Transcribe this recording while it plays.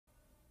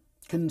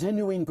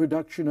Continuing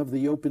production of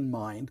The Open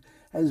Mind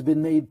has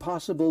been made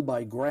possible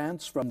by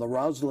grants from the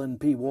Rosalind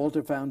P.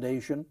 Walter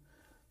Foundation,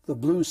 the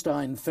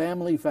Bluestein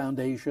Family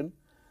Foundation,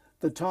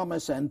 the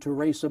Thomas and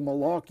Teresa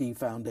Malarkey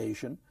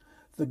Foundation,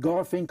 the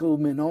Garfinkel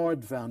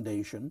Menard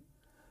Foundation,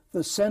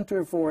 the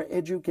Center for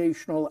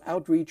Educational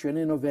Outreach and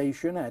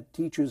Innovation at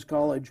Teachers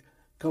College,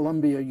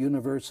 Columbia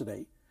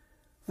University,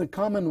 the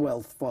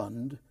Commonwealth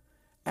Fund,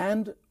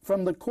 and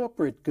from the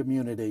corporate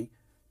community,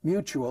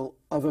 Mutual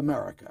of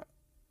America.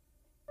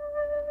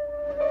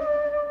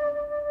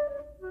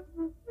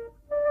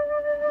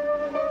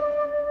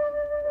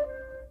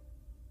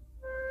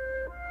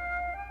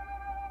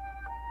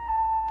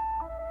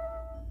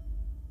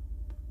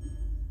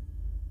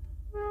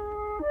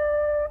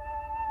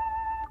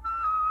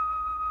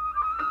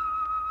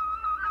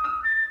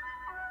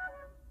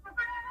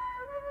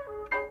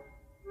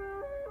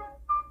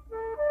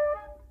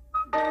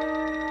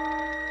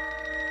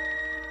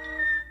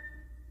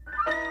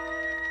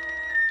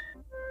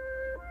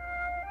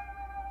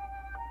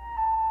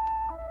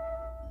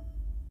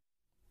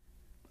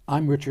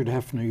 I'm Richard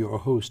Heffner, your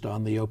host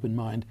on The Open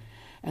Mind,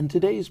 and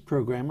today's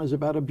program is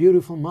about a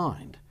beautiful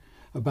mind,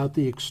 about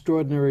the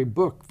extraordinary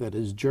book that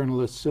is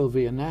journalist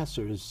Sylvia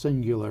Nasar's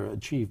singular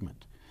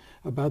achievement,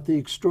 about the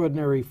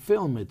extraordinary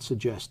film it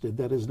suggested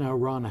that is now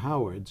Ron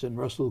Howard's and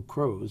Russell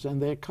Crowe's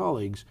and their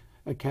colleagues'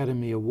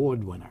 Academy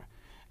Award winner,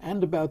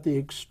 and about the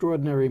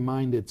extraordinary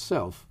mind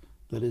itself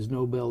that is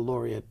Nobel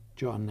laureate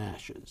John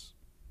Nash's.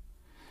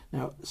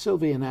 Now,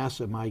 Sylvia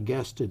Nasar, my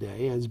guest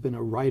today, has been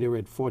a writer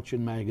at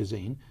Fortune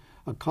magazine,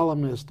 a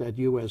columnist at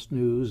U.S.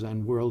 News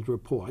and World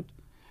Report,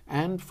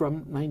 and from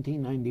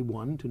 1991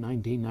 to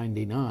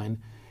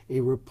 1999,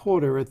 a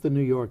reporter at the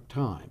New York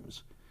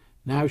Times.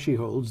 Now she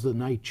holds the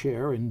Knight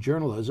Chair in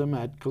Journalism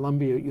at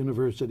Columbia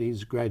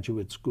University's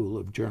Graduate School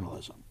of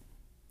Journalism.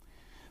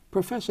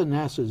 Professor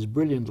Nasar's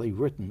brilliantly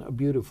written A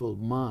Beautiful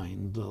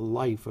Mind, The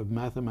Life of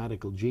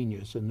Mathematical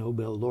Genius and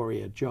Nobel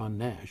laureate John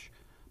Nash,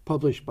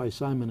 published by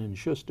Simon &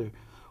 Schuster,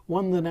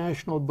 won the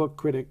National Book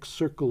Critics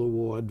Circle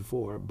Award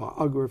for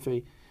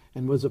Biography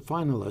and was a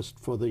finalist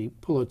for the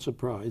Pulitzer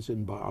Prize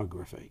in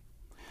Biography.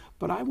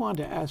 But I want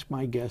to ask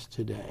my guest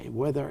today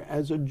whether,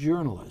 as a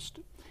journalist,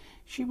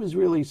 she was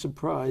really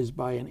surprised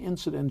by an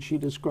incident she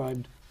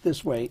described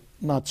this way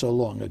not so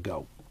long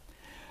ago.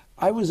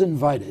 I was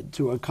invited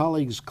to a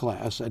colleague's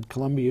class at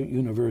Columbia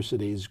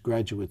University's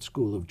Graduate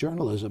School of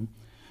Journalism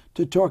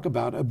to talk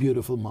about A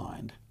Beautiful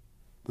Mind.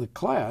 The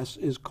class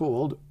is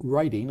called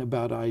Writing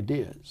About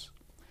Ideas.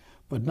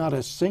 But not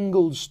a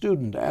single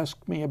student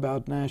asked me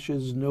about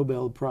Nash's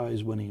Nobel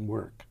Prize-winning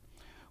work.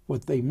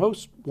 What they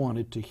most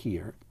wanted to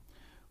hear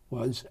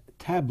was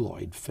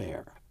tabloid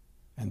fare,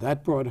 and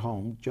that brought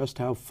home just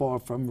how far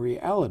from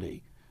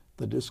reality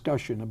the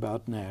discussion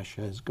about Nash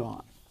has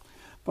gone.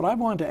 But I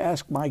want to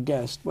ask my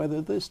guest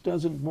whether this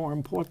doesn't more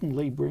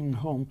importantly bring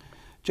home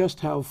just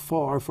how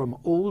far from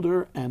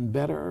older and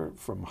better,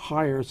 from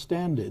higher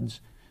standards,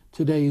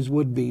 today's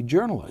would-be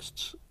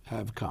journalists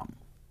have come.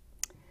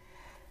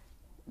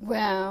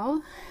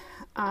 Well,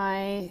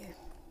 I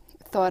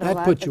thought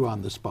that put you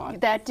on the spot.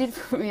 That did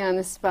put me on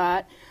the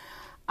spot.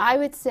 I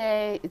would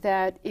say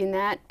that in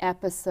that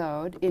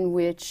episode, in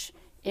which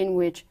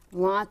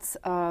lots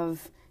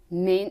of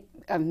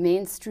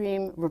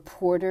mainstream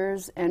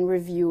reporters and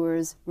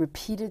reviewers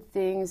repeated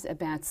things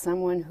about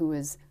someone who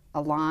is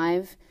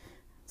alive,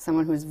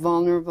 someone who is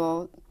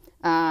vulnerable,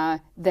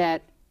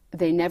 that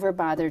they never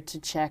bothered to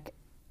check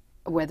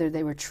whether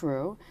they were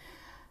true.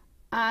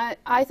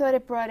 I thought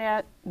it brought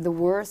out the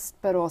worst,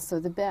 but also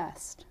the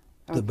best.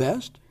 The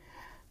best?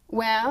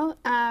 Well,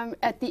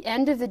 at the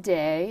end of the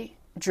day,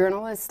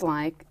 journalists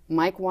like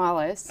Mike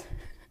Wallace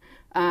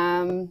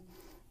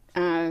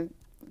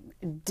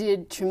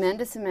did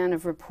tremendous amount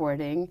of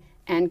reporting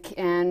and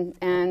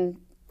went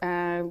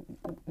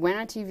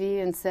on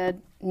TV and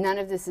said, none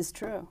of this is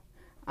true.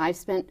 I've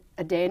spent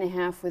a day and a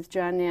half with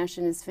John Nash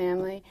and his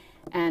family,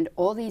 and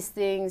all these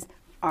things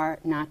are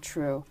not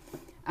true.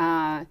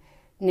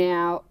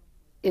 Now,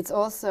 it's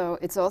also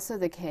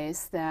the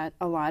case that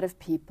a lot of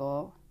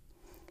people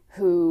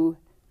who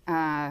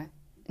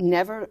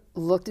never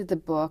looked at the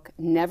book,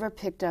 never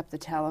picked up the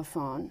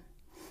telephone,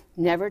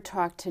 never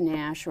talked to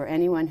Nash or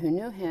anyone who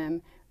knew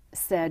him,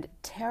 said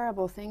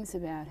terrible things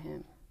about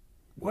him.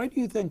 Why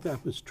do you think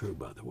that was true,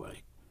 by the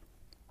way?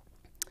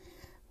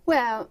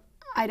 Well,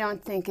 I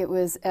don't think it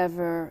was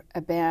ever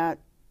about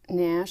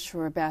Nash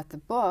or about the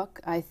book.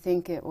 I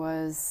think it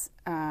was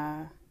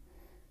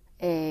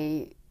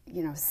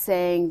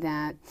saying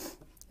that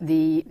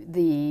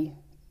the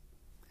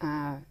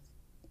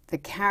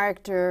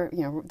character,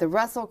 the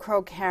Russell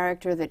Crowe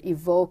character that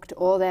evoked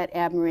all that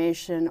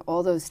admiration,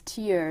 all those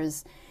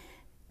tears,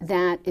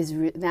 that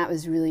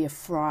was really a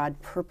fraud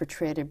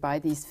perpetrated by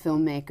these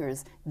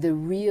filmmakers. The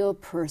real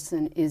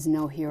person is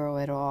no hero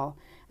at all.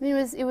 I mean,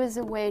 it was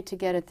a way to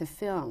get at the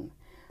film,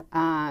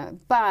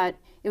 but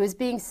it was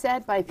being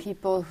said by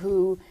people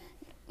who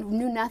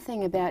knew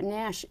nothing about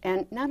Nash,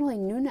 and not only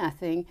knew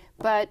nothing,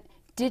 but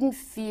didn't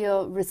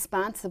feel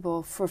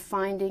responsible for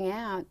finding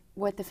out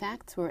what the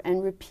facts were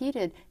and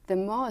repeated the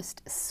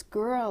most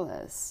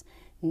scurrilous,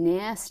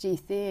 nasty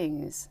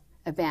things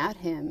about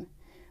him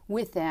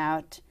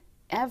without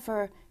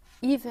ever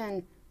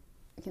even,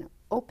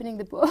 opening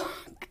the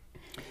book.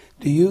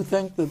 Do you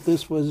think that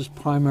this was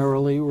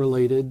primarily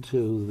related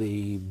to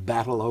the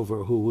battle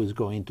over who was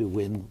going to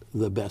win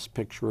the Best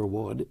Picture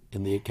award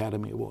in the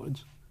Academy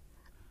Awards?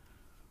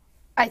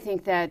 I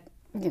think that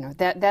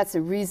that's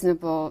a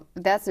reasonable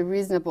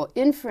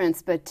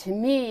inference, but to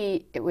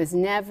me it was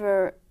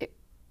never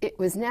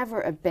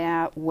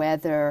about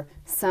whether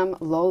some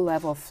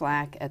low-level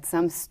flack at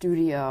some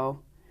studio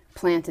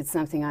planted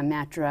something on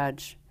Matt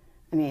Drudge.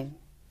 I mean,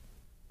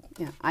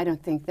 I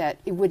don't think that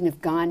it wouldn't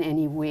have gone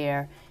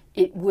anywhere.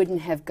 It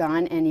wouldn't have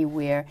gone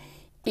anywhere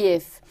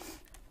if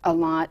a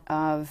lot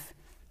of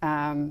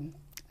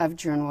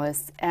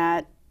journalists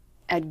at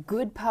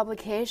good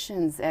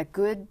publications, at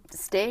good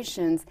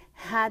stations,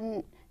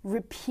 hadn't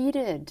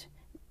repeated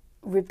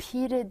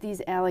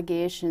these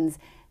allegations,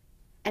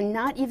 and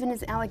not even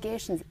as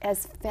allegations,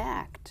 as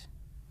fact.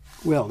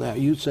 Well, now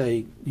you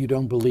say you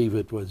don't believe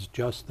it was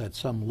just that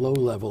some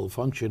low-level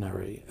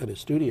functionary at a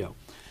studio.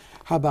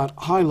 How about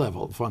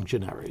high-level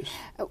functionaries?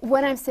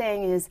 What I'm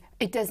saying is,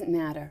 it doesn't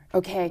matter,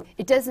 okay?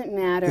 It doesn't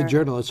matter. The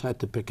journalists had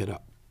to pick it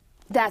up.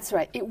 That's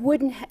right. It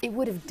would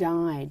have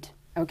died,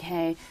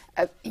 okay?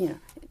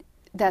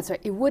 That's right.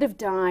 It would have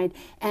died,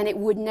 and it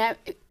would never.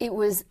 It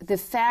was the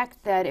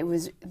fact that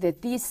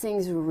that these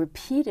things were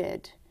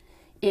repeated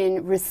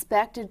in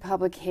respected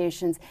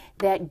publications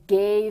that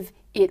gave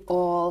it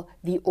all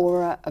the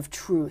aura of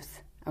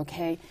truth.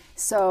 Okay,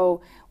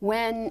 so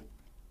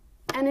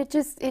and it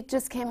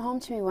just came home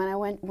to me when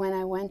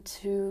I went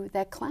to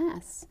that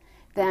class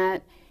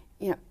that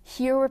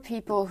here were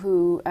people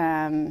who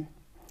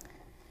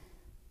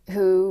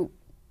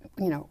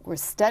were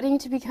studying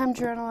to become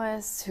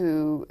journalists,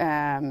 who,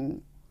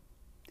 and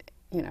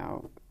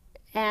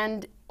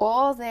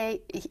all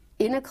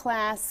in a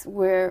class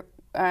where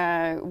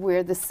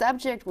the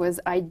subject was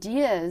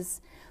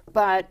ideas,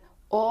 but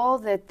all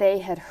that they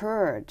had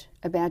heard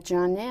about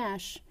John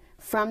Nash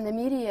from the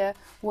media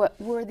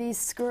were these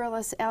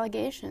scurrilous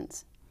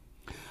allegations.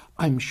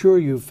 I'm sure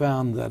you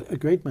found that a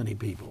great many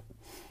people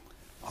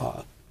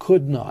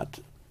could not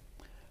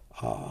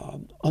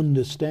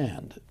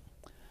understand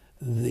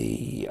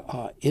the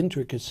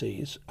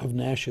intricacies of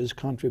Nash's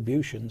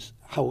contributions,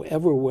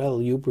 however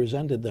well you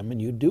presented them,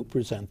 and you do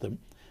present them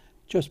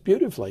just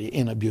beautifully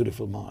in A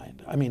Beautiful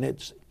Mind. I mean,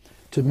 it's,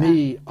 to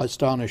me,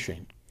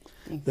 astonishing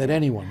that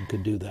anyone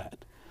could do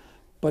that.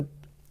 But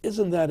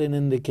isn't that an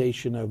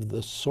indication of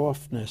the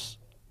softness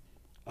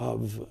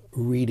of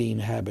reading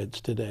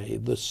habits today,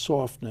 the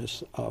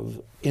softness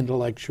of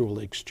intellectual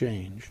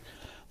exchange,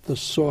 the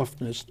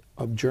softness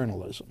of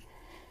journalism?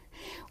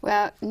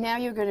 Well, now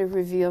you're going to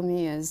reveal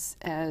me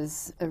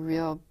as a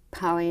real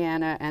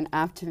Pollyanna and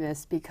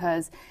optimist,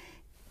 because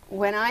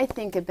when I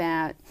think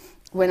about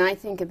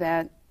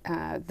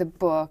the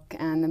book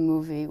and the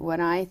movie, what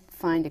I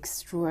find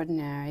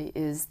extraordinary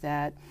is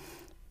that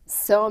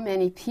so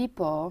many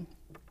people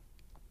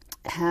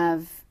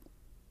have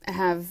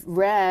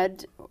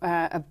read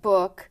a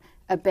book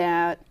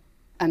about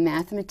a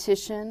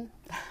mathematician,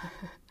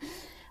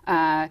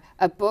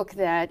 a book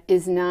that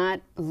is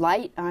not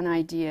light on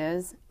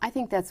ideas. I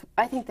think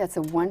that's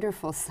a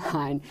wonderful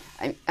sign.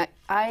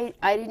 I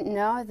didn't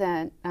know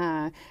that.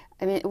 I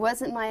mean, it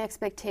wasn't my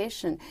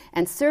expectation.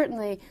 And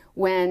certainly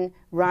when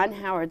Ron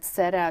Howard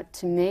set out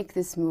to make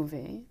this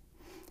movie,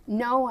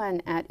 no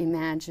one at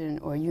Imagine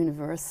or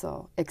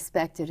Universal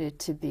expected it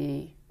to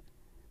be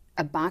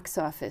a box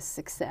office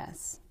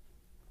success.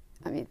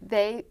 I mean,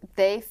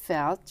 they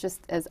felt,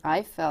 just as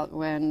I felt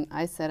when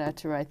I set out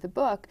to write the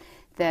book,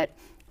 that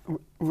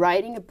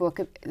writing a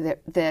book,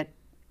 that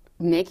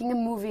making a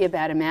movie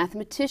about a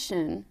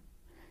mathematician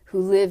who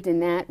lived in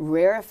that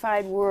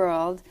rarefied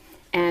world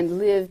and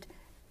lived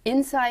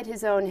inside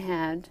his own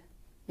head,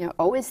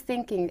 always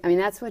thinking. I mean,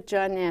 that's what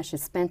John Nash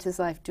has spent his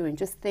life doing,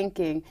 just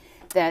thinking,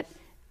 that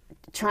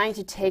trying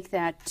to take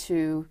that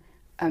to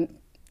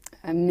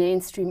a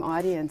mainstream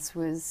audience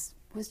was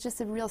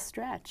just a real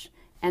stretch.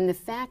 And the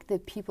fact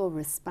that people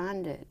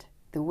responded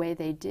the way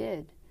they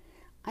did,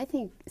 I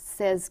think,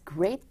 says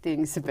great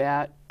things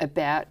about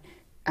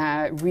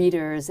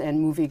readers and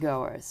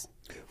moviegoers.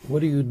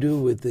 What do you do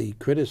with the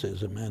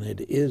criticism, and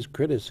it is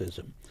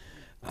criticism,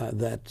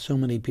 that so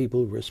many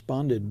people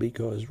responded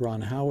because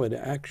Ron Howard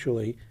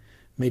actually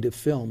made a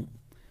film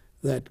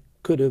that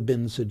could have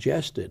been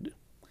suggested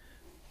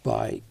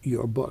by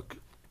your book,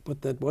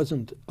 but that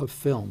wasn't a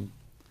film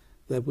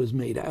that was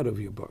made out of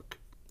your book?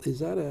 Is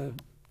that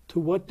to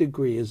what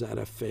degree is that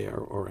a fair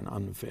or an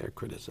unfair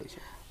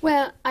criticism?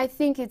 Well, I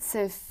think it's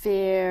a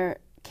fair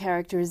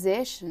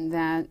characterization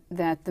that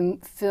the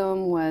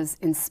film was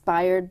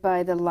inspired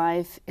by the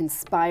life,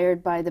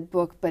 inspired by the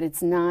book, but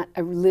it's not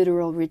a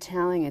literal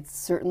retelling. It's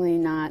certainly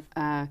not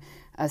a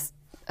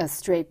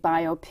straight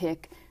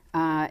biopic,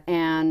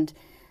 and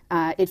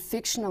it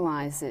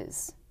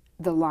fictionalizes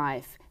the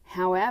life.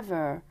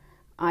 However,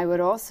 I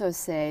would also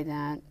say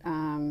that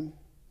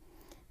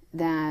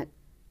that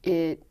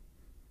it,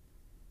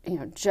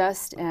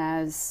 just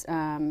as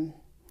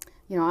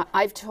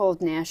I've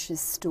told Nash's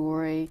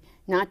story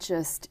not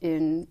just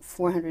in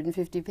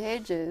 450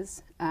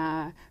 pages,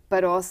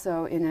 but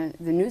also in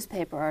the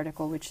newspaper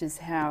article, which is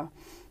how,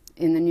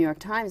 in the New York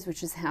Times,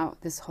 which is how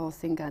this whole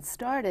thing got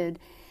started.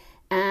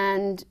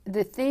 And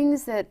the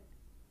things that,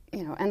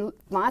 and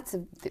lots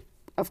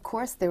of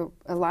course, there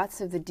are lots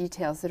of the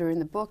details that are in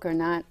the book are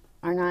not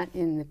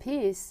in the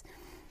piece,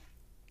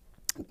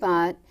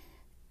 but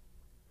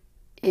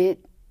it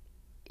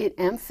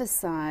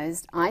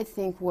emphasized, I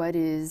think, what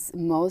is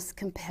most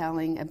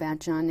compelling about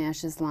John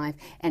Nash's life,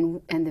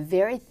 and the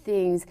very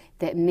things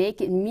that make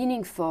it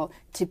meaningful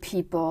to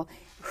people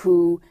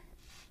who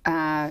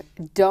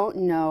don't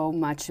know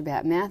much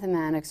about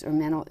mathematics or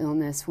mental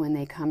illness when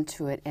they come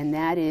to it, and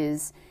that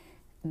is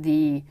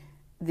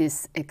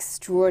this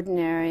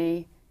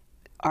extraordinary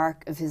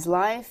arc of his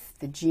life,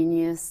 the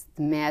genius,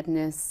 the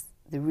madness,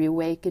 the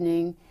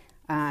reawakening,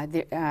 and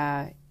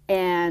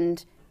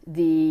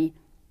the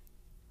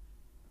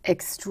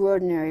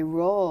extraordinary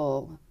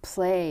role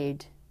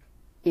played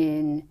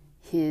in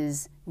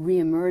his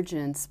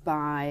reemergence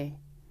by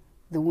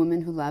the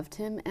woman who loved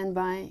him and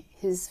by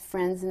his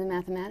friends in the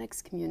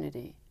mathematics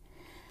community.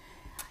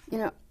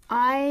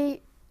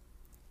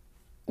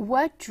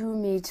 What drew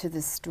me to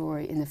the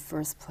story in the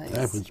first place?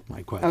 That was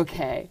my question.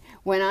 Okay.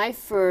 When I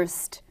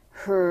first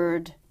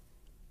heard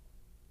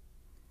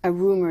a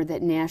rumor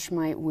that Nash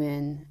might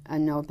win a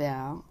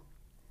Nobel,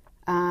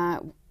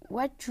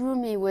 what drew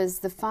me was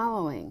the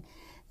following,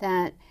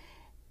 that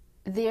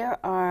there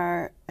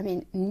are,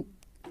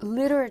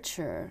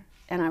 literature,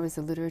 and I was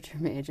a literature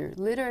major,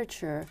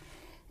 literature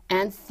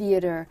and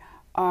theater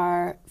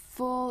are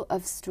full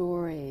of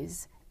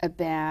stories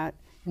about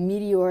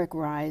meteoric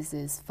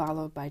rises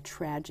followed by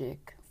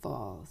tragic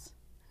falls,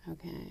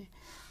 okay?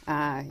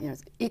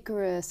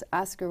 Icarus,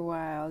 Oscar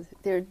Wilde,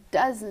 there are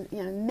dozens,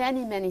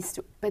 many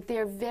stories, but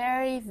there are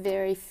very,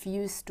 very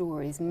few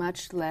stories,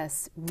 much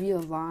less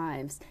real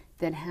lives,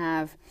 that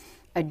have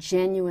a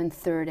genuine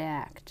third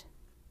act,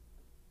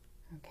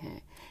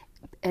 okay?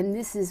 And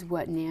this is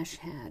what Nash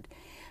had.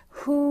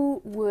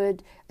 Who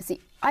would,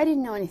 I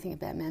didn't know anything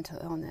about mental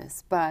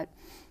illness, but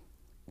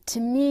to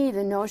me,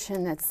 the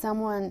notion that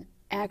someone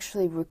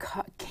actually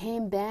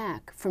came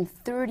back from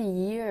 30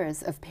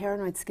 years of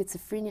paranoid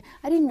schizophrenia,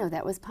 I didn't know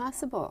that was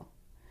possible.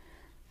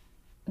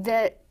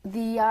 That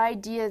the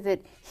idea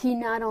that he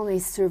not only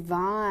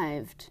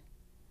survived,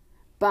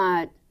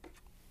 but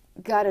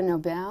got a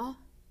Nobel,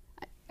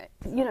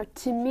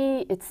 to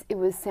me, it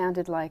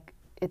sounded like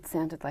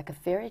a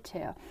fairy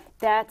tale.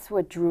 That's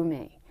what drew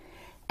me.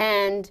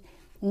 And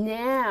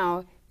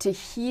now to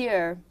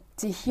hear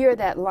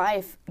that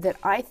life that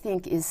I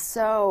think is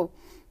so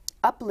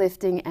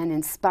uplifting and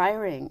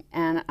inspiring,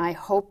 and I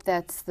hope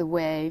that's the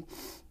way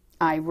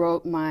I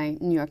wrote my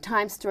New York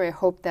Times story. I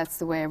hope that's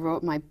the way I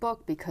wrote my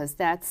book, because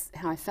that's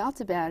how I felt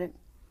about it.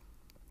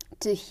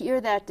 To hear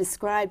that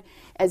described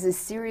as a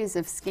series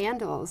of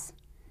scandals,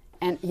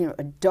 and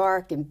a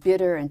dark and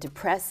bitter and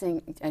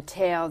depressing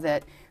tale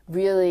that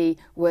really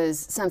was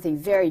something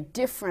very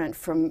different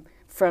from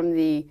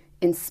the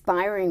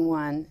inspiring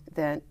one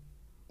that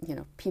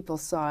people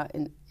saw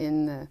in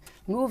the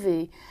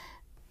movie,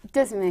 it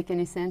doesn't make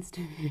any sense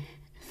to me.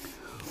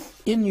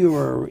 In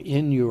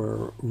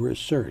your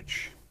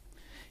research,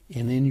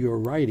 and in your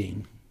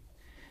writing,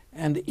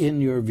 and in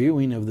your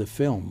viewing of the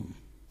film,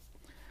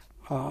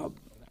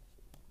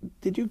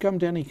 did you come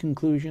to any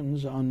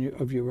conclusions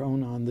of your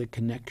own on the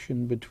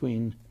connection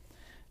between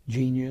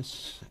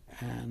genius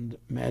and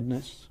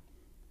madness?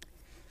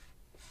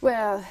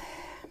 Well,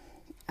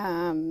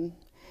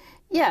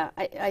 yeah,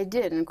 I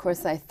did, and of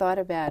course I thought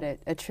about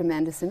it a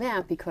tremendous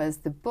amount, because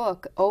the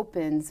book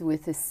opens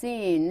with a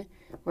scene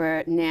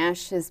where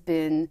Nash has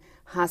been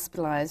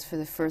hospitalized for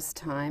the first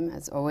time,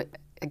 as always,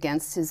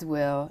 against his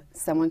will.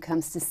 Someone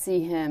comes to see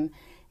him,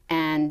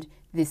 and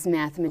this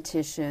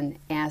mathematician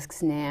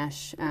asks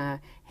Nash,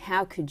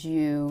 how could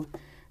you,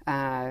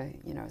 a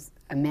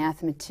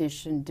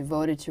mathematician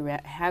devoted to,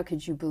 how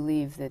could you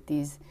believe that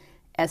these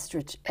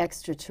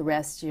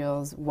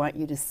extraterrestrials want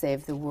you to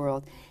save the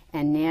world?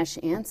 And Nash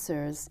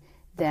answers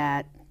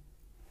that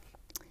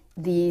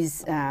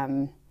these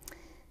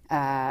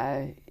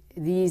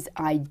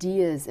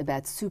ideas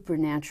about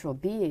supernatural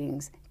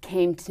beings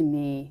came to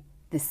me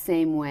the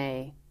same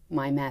way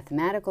my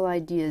mathematical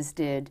ideas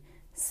did,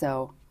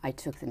 so I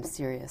took them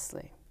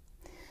seriously.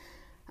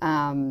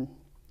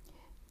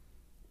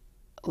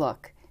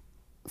 Look,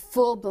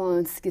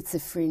 full-blown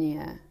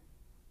schizophrenia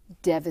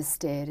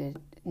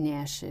devastated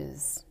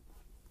Nash's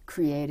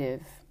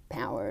creative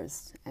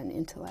powers and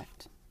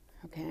intellect.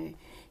 Okay,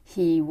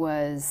 he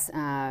was,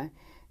 and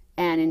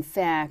in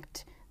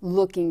fact,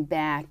 looking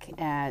back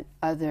at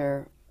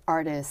other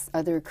artists,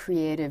 other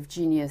creative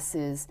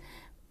geniuses,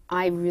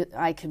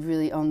 I could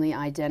really only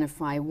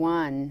identify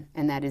one,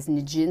 and that is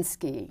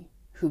Nijinsky,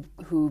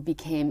 who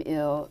became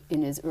ill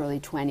in his early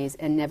 20s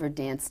and never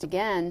danced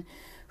again,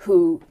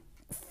 who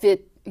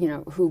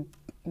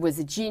was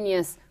a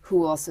genius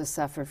who also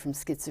suffered from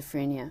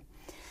schizophrenia.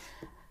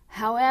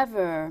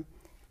 However,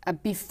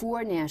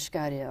 before Nash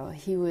got ill,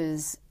 he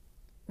was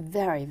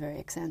very, very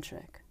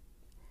eccentric.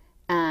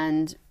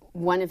 And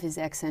one of his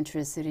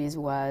eccentricities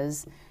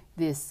was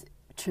this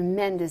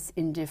tremendous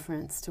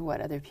indifference to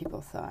what other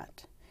people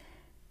thought.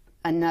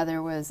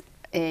 Another was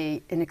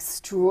an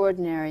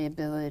extraordinary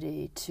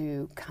ability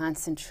to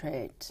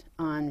concentrate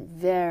on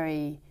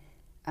very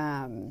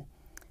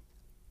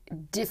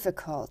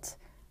difficult,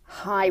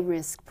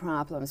 high-risk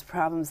problems,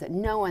 problems that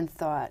no one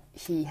thought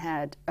he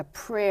had a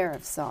prayer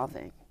of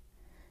solving.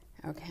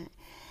 Okay.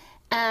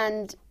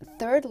 And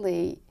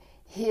thirdly,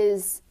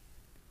 his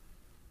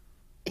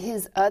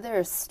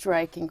other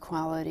striking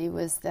quality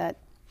was that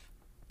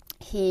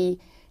he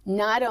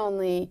not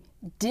only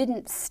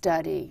didn't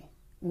study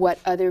what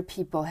other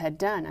people had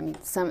done. I mean,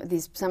 some of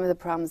the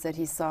problems that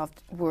he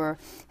solved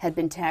had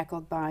been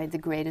tackled by the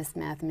greatest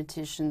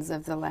mathematicians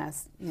of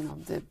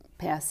the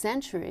past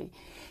century.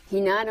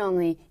 He not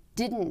only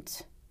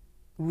didn't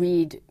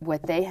read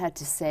what they had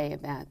to say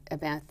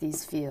about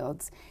these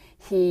fields,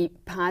 he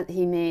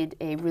made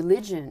a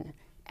religion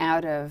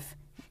out of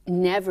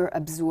never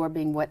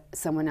absorbing what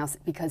someone else,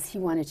 because he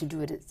wanted to do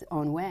it his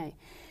own way.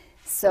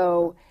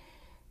 So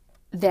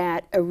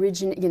that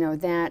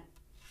that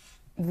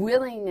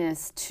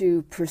willingness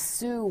to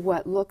pursue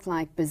what looked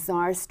like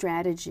bizarre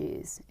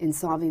strategies in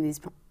solving these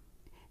problems,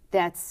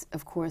 that's,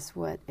 of course,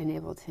 what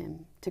enabled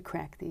him to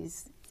crack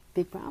these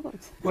big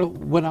problems. Well,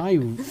 when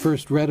I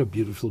first read A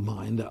Beautiful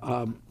Mind,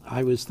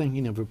 I was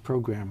thinking of a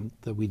program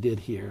that we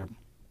did here,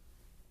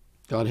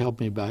 God help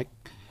me, back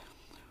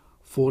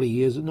 40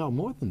 years, no,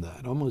 more than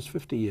that, almost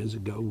 50 years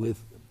ago,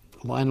 with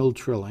Lionel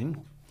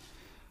Trilling,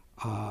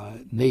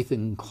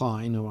 Nathan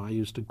Klein, who I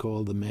used to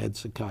call the mad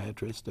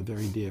psychiatrist, a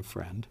very dear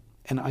friend,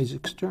 and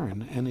Isaac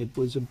Stern. And it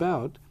was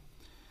about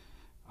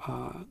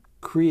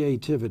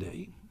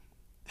creativity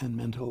and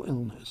mental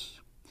illness.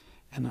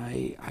 And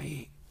I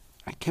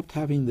kept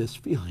having this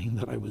feeling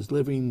that I was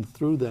living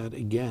through that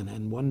again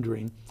and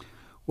wondering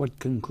what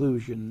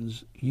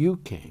conclusions you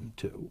came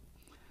to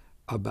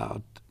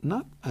about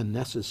not a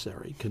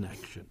necessary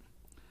connection,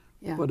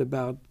 but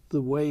about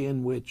the way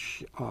in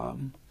which,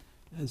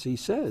 as he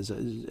says,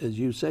 as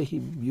you say,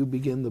 you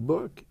begin the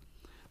book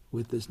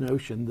with this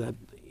notion that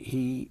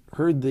he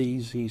heard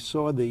these, he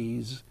saw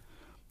these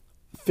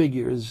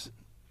figures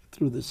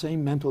through the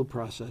same mental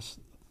process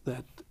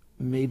that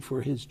made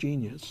for his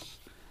genius.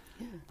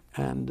 Yeah.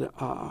 And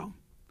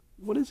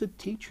what does it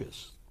teach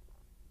us?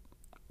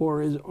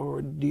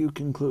 Or do you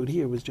conclude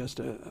here was just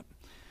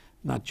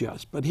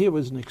but here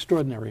was an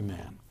extraordinary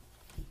man,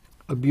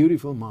 a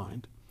beautiful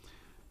mind.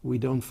 We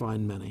don't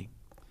find many.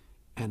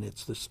 And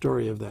it's the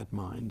story of that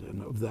mind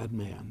and of that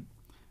man,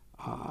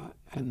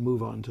 and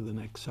move on to the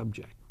next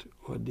subject.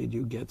 Or did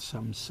you get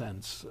some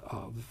sense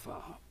of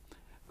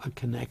a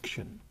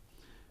connection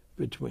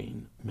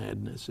between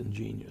madness and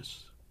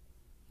genius?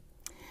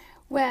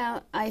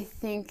 Well, I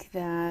think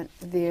that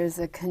there's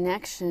a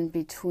connection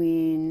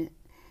between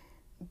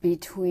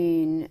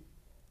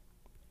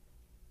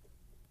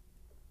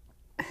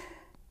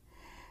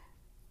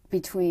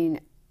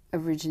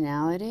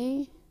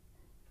originality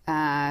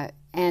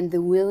and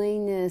the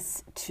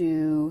willingness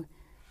to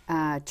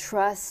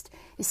trust.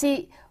 You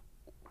see,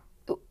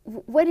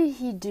 what did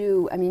he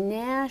do? I mean,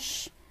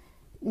 Nash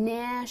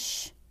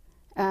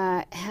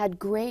had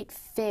great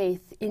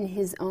faith in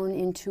his own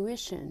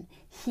intuition.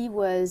 He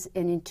was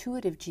an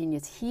intuitive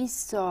genius. He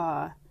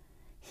saw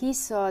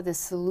the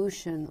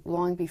solution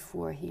long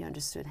before he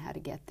understood how to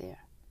get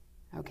there.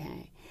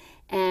 Okay,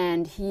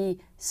 and he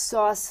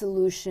saw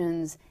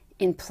solutions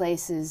in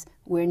places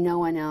where no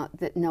one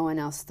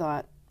else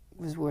thought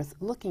was worth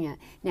looking at.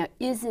 Now,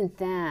 isn't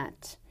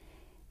that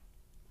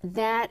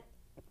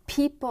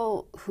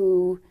people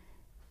who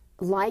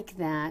like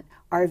that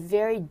are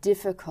very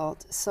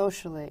difficult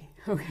socially?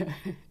 Okay,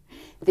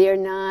 they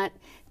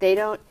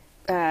don't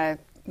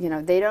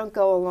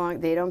go along,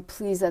 they don't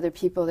please other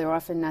people, they're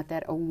often not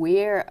that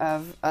aware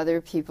of other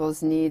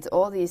people's needs,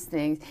 all these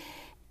things.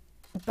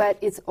 But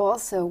it's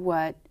also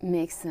what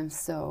makes them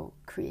so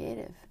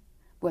creative,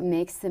 what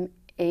makes them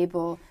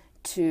able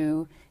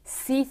to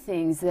see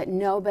things that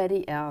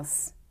nobody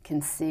else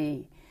can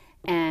see.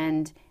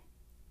 And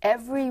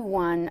every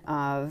one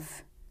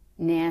of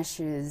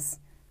Nash's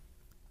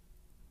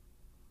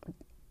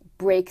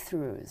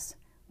breakthroughs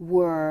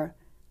were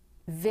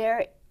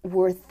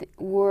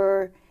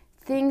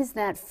things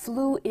that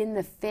flew in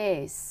the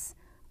face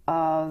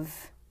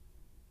of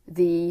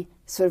the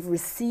sort of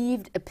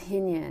received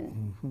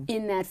opinion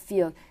in that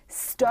field.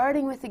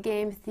 Starting with the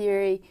game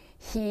theory,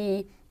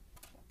 he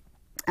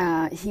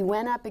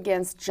went up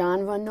against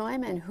John von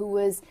Neumann, who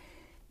was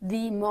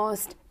the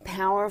most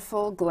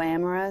powerful,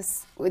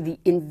 glamorous, or the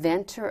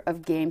inventor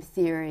of game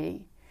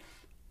theory,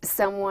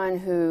 someone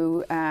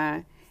who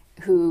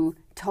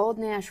told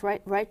Nash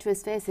right to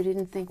his face that he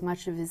didn't think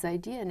much of his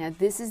idea. Now,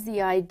 this is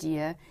the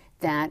idea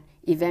that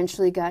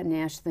eventually got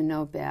Nash the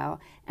Nobel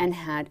and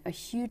had a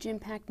huge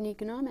impact in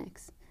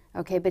economics.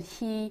 Okay, but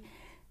he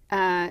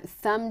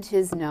thumbed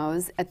his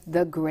nose at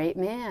the great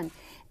man.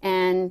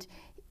 And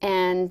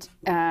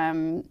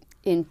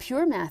in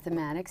pure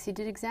mathematics, he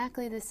did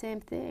exactly the same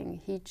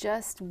thing. He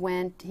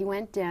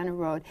went down a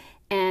road,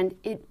 and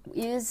it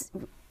is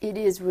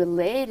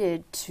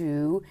related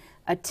to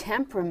a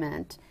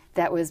temperament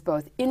that was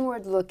both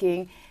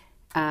inward-looking,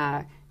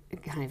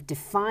 kind of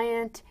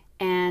defiant,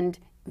 and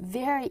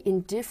very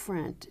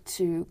indifferent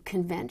to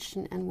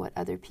convention and what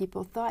other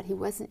people thought. He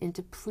wasn't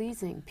into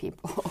pleasing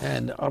people.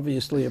 And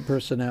obviously a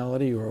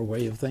personality or a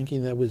way of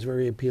thinking that was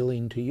very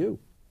appealing to you.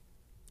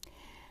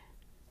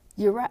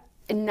 You're right.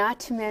 Not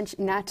to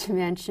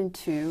mention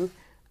too,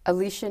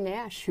 Alicia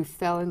Nash, who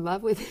fell in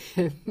love with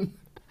him,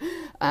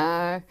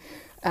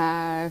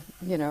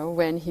 you know,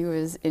 when he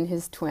was in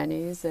his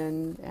 20s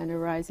and a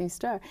rising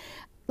star.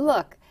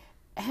 Look,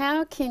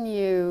 how can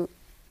you?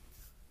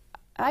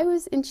 I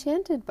was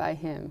enchanted by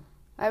him.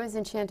 I was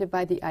enchanted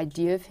by the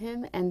idea of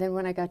him, and then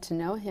when I got to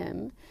know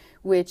him,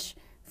 which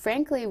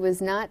frankly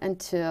was not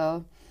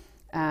until.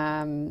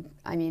 I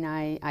mean,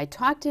 I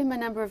talked to him a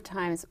number of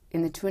times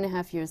in the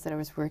 2.5 years that I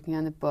was working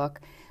on the book,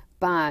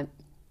 but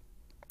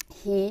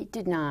he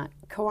did not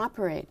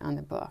cooperate on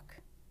the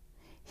book.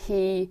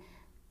 He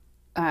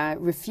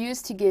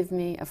refused to give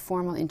me a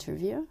formal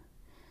interview,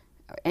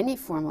 or any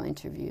formal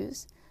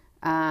interviews.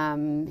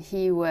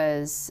 He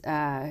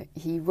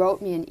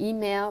wrote me an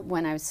email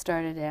when I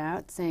started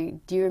out saying,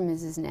 "Dear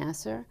Mrs.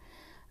 Nasar,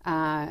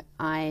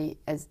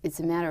 as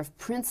a matter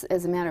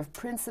of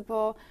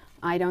principle,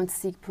 I don't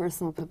seek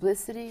personal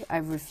publicity.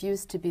 I've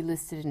refused to be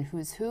listed in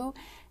Who's Who,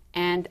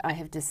 and I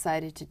have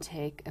decided to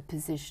take a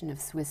position of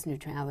Swiss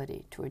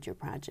neutrality toward your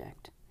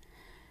project."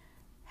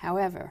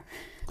 However,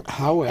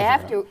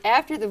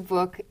 after the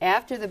book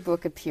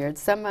appeared,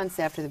 some months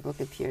after the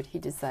book appeared, he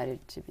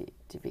decided to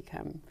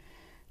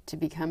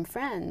become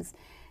friends,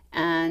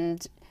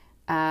 and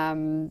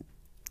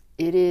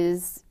he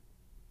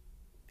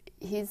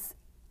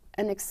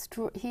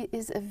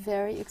is a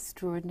very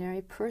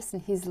extraordinary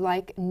person. He's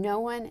like no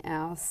one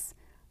else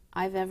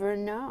I've ever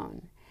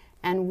known.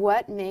 And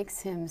what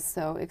makes him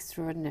so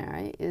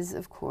extraordinary is,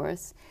 of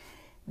course,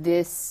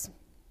 this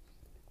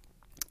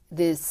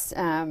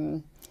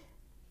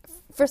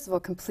first of all,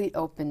 complete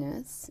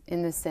openness,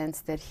 in the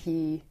sense that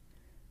he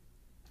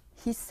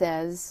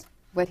says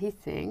what he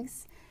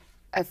thinks,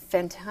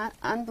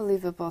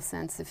 unbelievable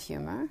sense of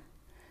humor,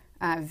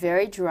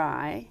 very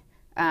dry.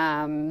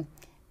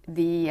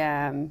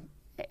 The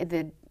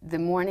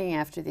morning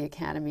after the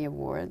Academy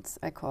Awards,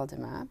 I called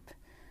him up. I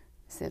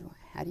said, "Well,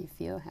 how do you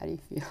feel? How do you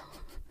feel?"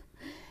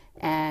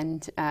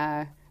 And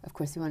of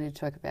course, he wanted to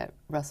talk about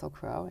Russell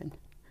Crowe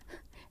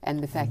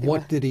and the fact that.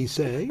 What did he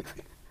say?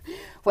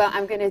 Well,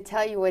 I'm going to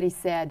tell you what he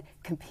said,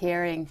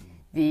 comparing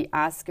the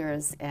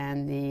Oscars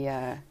and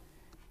the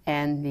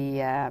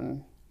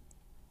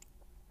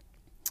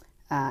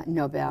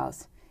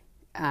Nobels.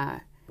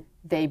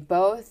 They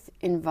both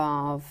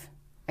involve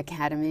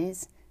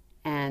academies,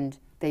 and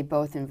they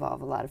both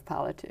involve a lot of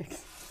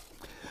politics.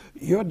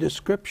 Your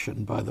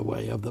description, by the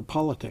way, of the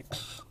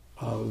politics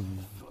of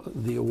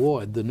the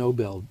award, the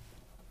Nobel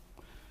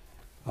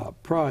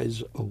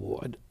Prize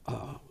Award,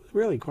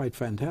 really quite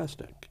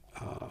fantastic,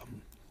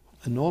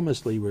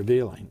 enormously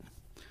revealing.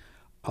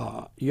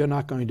 You're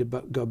not going to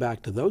go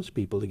back to those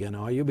people again,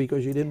 are you?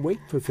 Because you didn't wait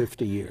for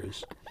 50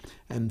 years.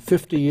 And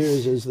 50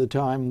 years is the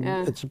time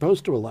it's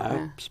supposed to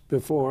elapse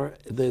before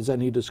there's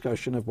any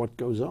discussion of what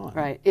goes on.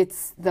 Right.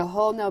 The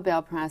whole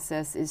Nobel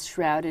process is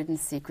shrouded in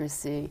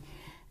secrecy.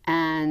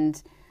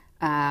 And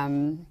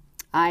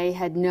I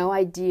had no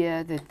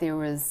idea that there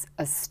was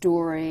a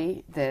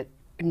story that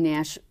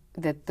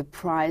the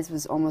prize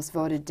was almost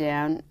voted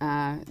down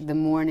the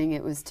morning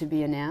it was to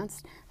be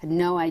announced. I had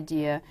no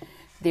idea.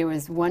 There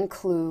was one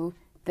clue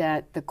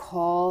that the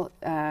call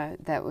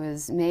that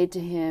was made to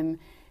him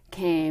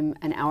came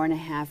an hour and a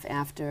half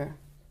after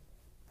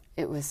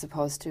it was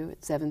supposed to, at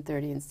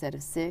 7:30 instead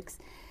of 6.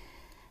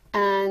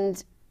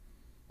 And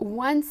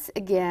once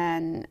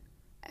again,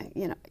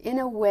 you know, in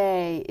a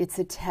way, it's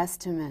a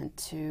testament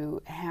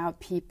to how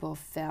people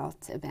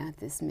felt about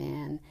this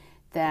man,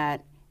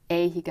 that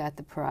A, he got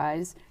the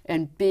prize,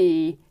 and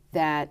B,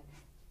 that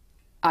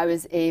I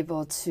was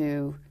able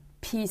to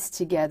piece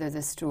together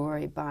the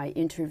story by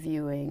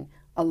interviewing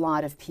a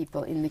lot of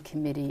people in the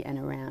committee and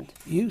around.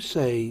 You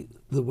say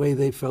the way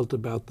they felt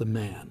about the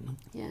man.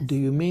 Yes. Do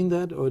you mean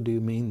that, or do you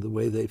mean the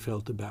way they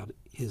felt about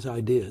his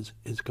ideas,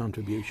 his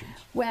contributions?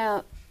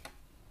 Well,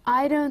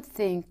 I don't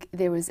think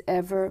there was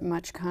ever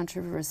much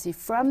controversy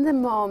from the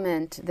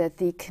moment that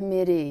the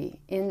committee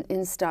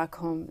in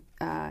Stockholm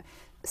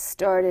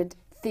started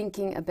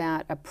thinking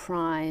about a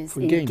prize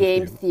in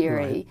game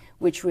theory, right,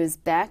 which was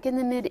back in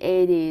the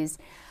mid-'80s.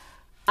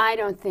 I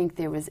don't think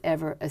there was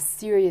ever a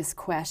serious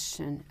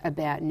question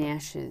about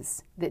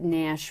that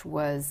Nash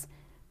was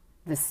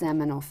the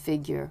seminal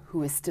figure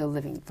who is still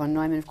living. Von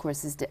Neumann, of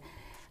course, is dead.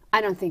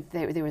 I don't think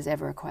there was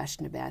ever a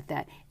question about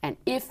that. And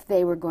if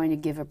they were going to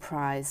give a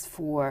prize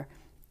for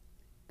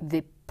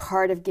the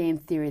part of game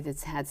theory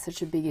that's had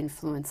such a big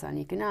influence on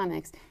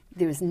economics,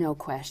 there was no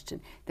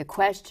question. The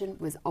question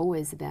was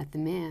always about the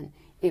man.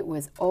 It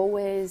was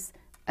always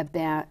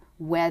about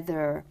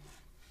whether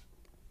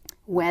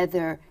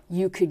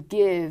you could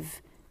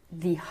give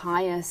the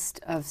highest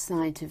of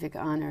scientific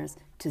honors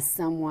to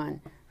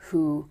someone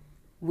who,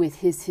 with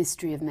his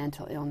history of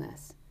mental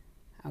illness,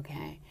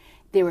 okay?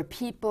 There were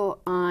people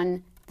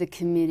on the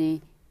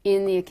committee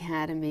in the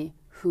academy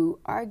who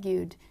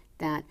argued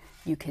that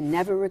you can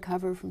never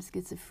recover from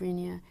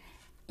schizophrenia.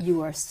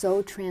 You are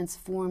so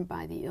transformed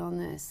by the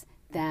illness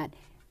that,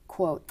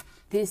 quote,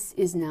 this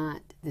is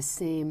not the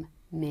same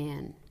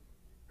man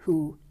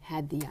who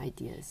had the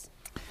ideas.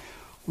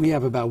 We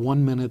have about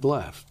 1 minute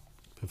left,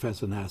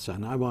 Professor Nasar,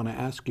 and I want to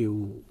ask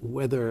you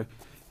whether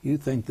you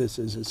think this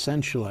is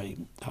essentially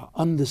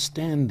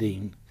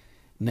understanding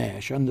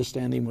Nash,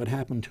 understanding what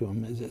happened to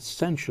him, is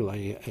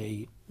essentially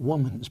a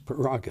woman's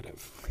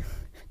prerogative.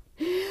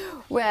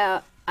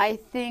 Well, I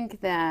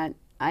think that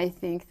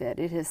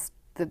it has,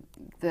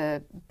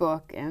 the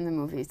book and the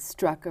movie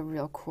struck a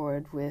real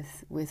chord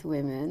with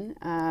women,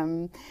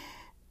 and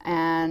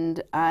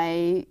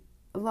I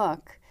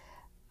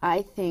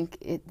think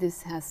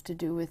this has to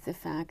do with the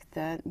fact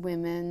that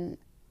women,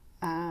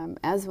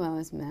 as well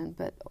as men,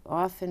 but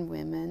often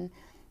women,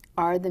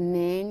 are the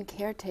main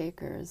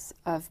caretakers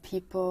of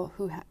people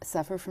who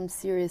suffer from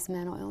serious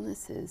mental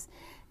illnesses.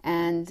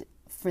 And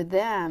for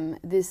them,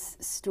 this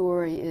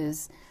story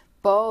is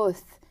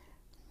both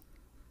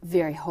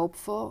very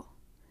hopeful,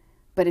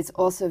 but it's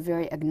also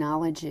very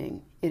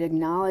acknowledging. It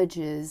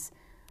acknowledges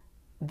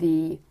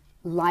the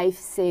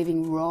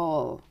life-saving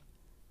role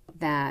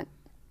that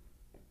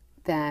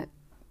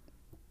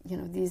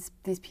these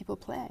people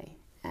play,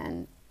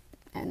 and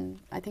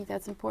I think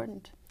that's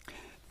important.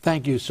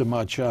 Thank you so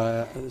much,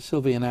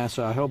 Sylvia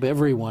Nasar. I hope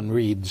everyone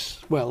reads,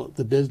 well,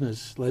 The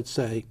Business, let's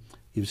say.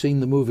 You've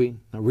seen the movie,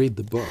 now read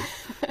the book,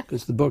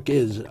 because the book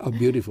is a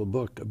beautiful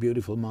book, A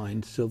Beautiful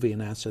Mind. Sylvia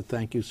Nasar,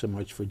 thank you so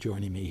much for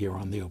joining me here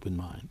on The Open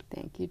Mind.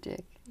 Thank you,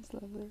 Dick. It's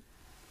lovely.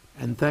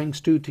 And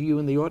thanks, too, to you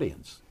in the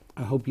audience.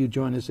 I hope you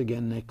join us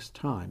again next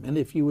time. And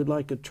if you would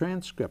like a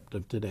transcript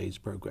of today's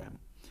program,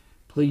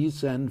 please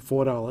send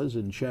 $4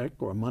 in check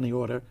or money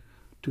order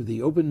to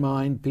the Open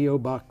Mind, P.O.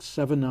 Box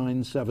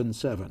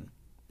 7977,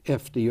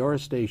 FDR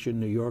Station,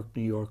 New York,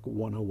 New York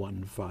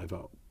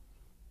 10150.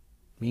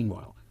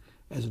 Meanwhile,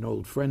 as an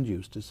old friend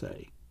used to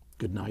say,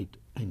 good night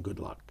and good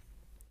luck.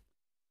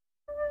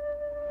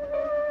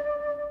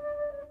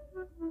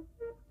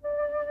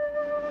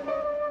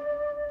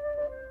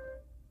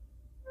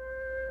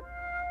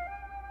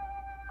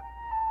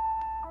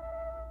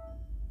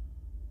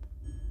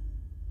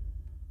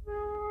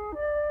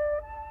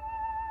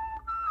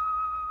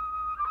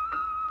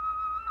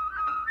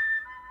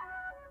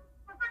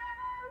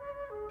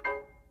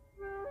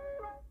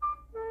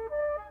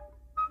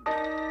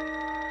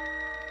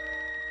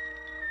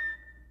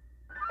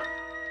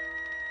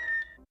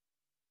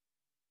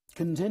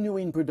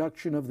 Continuing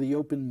production of The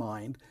Open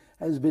Mind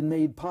has been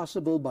made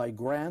possible by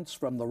grants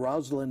from the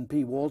Rosalind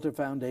P. Walter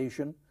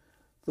Foundation,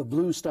 the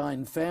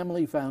Bluestein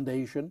Family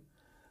Foundation,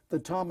 the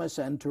Thomas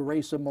and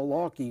Teresa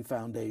Malarkey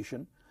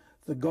Foundation,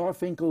 the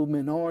Garfinkel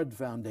Menard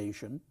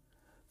Foundation,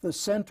 the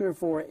Center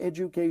for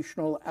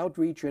Educational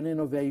Outreach and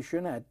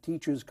Innovation at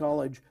Teachers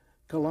College,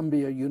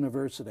 Columbia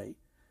University,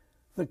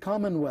 the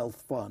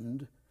Commonwealth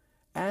Fund,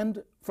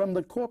 and from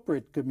the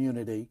corporate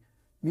community,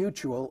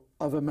 Mutual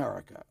of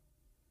America.